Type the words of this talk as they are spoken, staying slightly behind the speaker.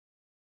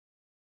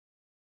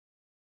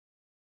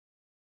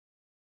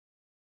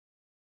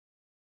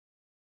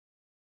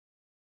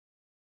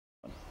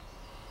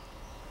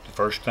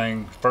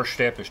First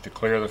step is to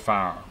clear the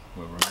firearm.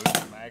 We'll remove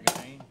the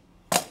magazine.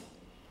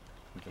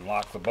 We can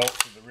lock the bolt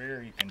to the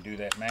rear. You can do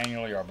that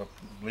manually or by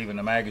leaving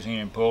the magazine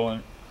and pulling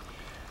it.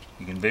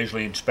 You can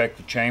visually inspect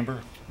the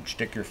chamber and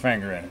stick your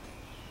finger in it.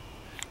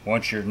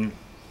 Once you're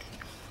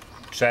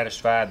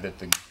satisfied that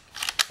the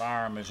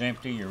firearm is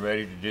empty, you're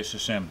ready to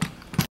disassemble.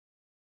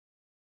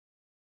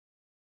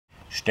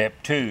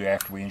 Step 2,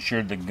 after we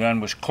ensured the gun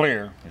was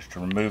clear, is to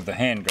remove the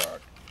handguard.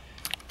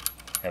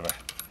 Have a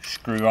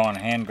screw-on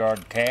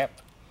handguard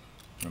cap.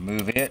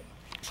 Remove it.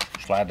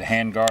 Slide the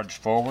handguards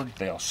forward.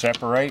 They'll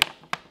separate.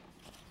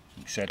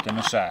 You set them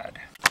aside.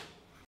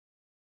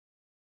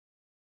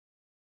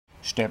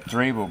 Step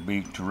 3 will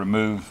be to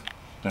remove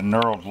the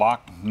knurled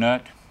lock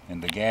nut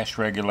and the gas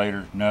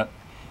regulator nut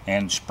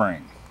and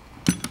spring.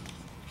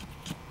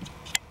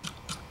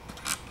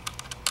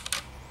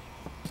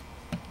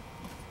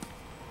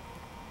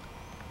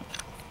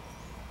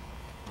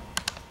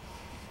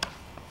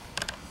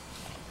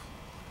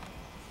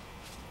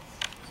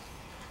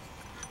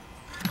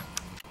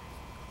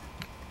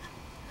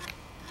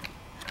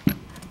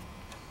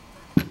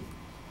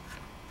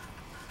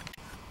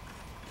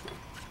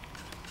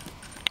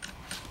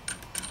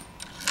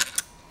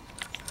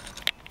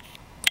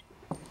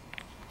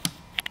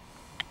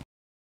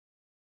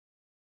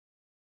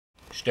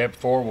 Step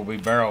 4 will be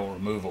barrel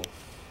removal.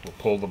 We'll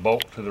pull the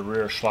bolt to the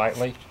rear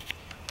slightly,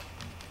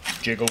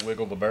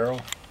 wiggle the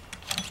barrel,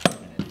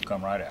 and it'll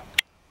come right out.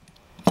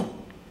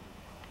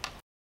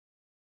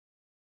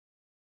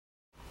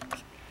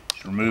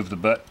 Just remove the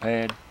butt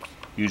pad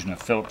using a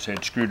Phillips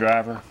head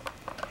screwdriver.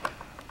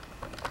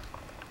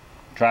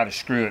 Try to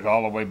screw it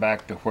all the way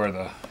back to where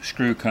the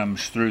screw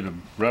comes through the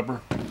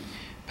rubber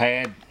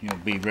pad. You'll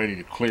be ready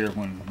to clear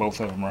when both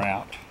of them are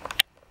out.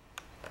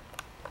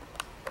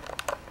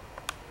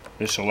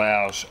 This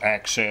allows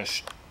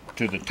access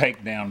to the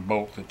takedown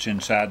bolt that's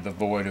inside the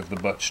void of the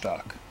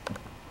buttstock.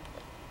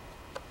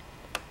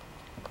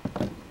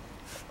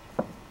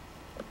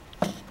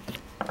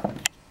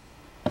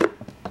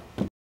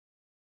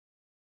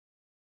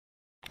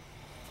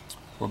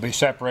 We'll be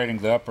separating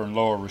the upper and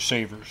lower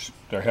receivers.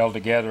 They're held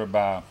together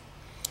by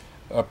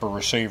upper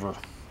receiver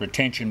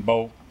retention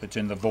bolt that's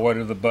in the void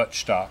of the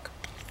buttstock.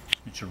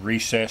 It's a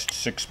recessed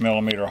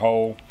 6mm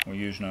hole. We're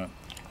using an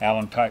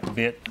Allen type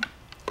bit.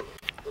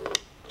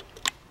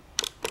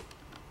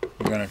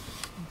 We're going to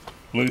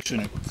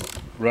loosen it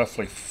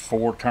roughly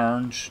 4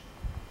 turns.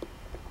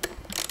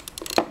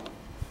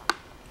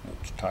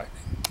 It's tightening.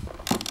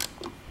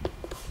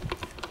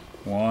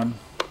 1,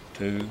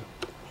 2,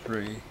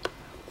 3,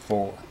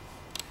 4.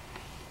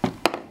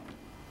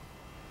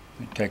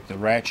 We take the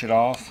ratchet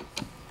off.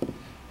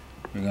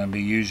 We're going to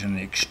be using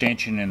the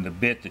extension and the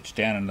bit that's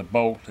down in the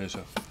bolt as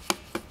a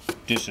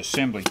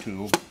disassembly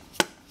tool,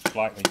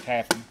 slightly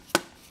tapping.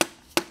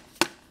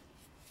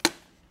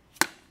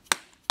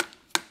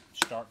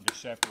 Starting to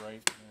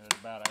separate at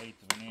about 1/8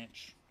 of an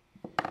inch.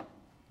 I'm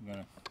going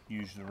to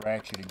use the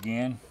ratchet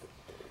again.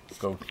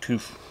 Go 2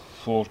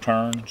 full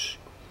turns.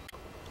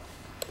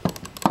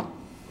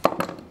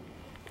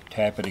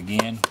 Tap it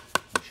again.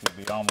 It should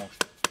be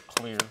almost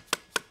clear.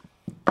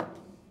 I'm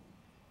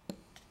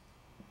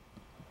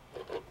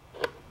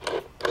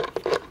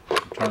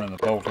turning the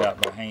bolt out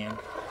by hand.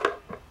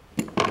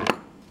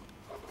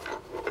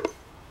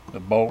 The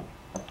bolt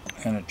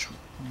and its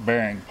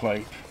bearing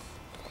plate.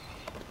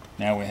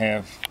 Now we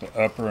have the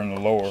upper and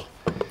the lower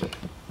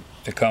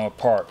to come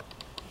apart.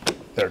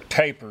 They're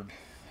tapered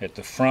at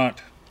the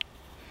front,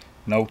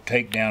 no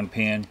takedown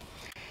pin.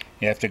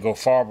 You have to go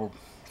forward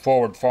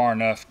far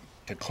enough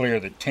to clear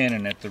the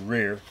tenon at the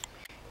rear,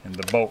 and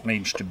the bolt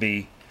needs to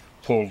be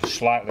pulled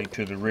slightly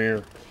to the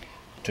rear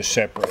to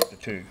separate the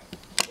two.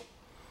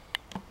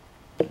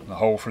 The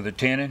hole for the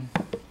tenon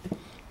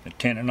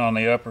on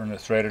the upper, and the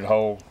threaded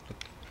hole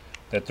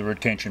that the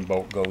retention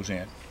bolt goes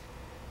in.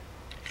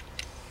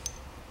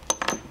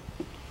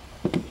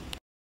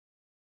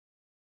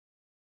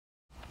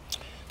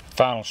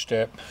 Final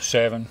step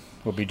 7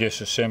 will be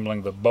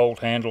disassembling the bolt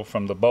handle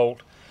from the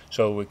bolt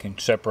so we can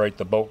separate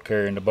the bolt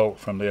carrier and the bolt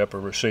from the upper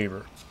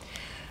receiver.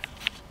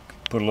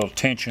 Put a little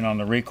tension on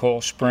the recoil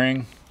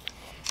spring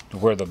to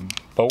where the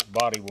bolt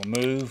body will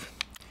move.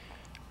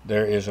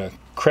 There is a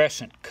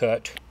crescent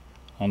cut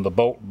on the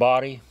bolt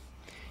body.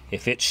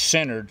 If it's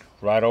centered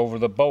right over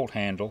the bolt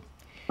handle,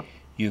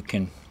 you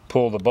can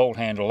pull the bolt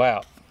handle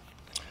out.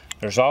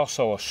 There's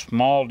also a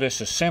small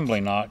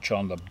disassembly notch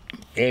on the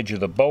edge of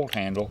the bolt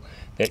handle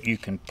that you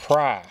can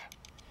pry.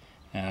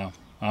 Now,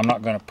 I'm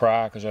not going to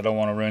pry because I don't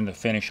want to ruin the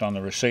finish on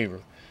the receiver.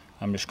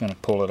 I'm just going to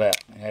pull it out.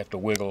 You have to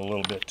wiggle a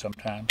little bit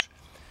sometimes.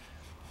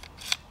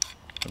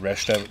 The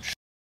rest of it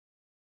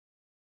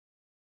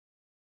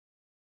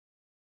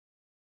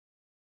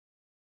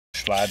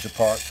slides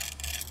apart.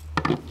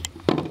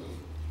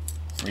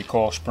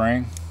 Recoil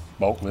spring,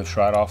 bolt lifts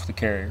right off the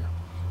carrier.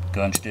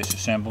 Gun's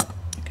disassembled.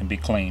 It can be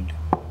cleaned.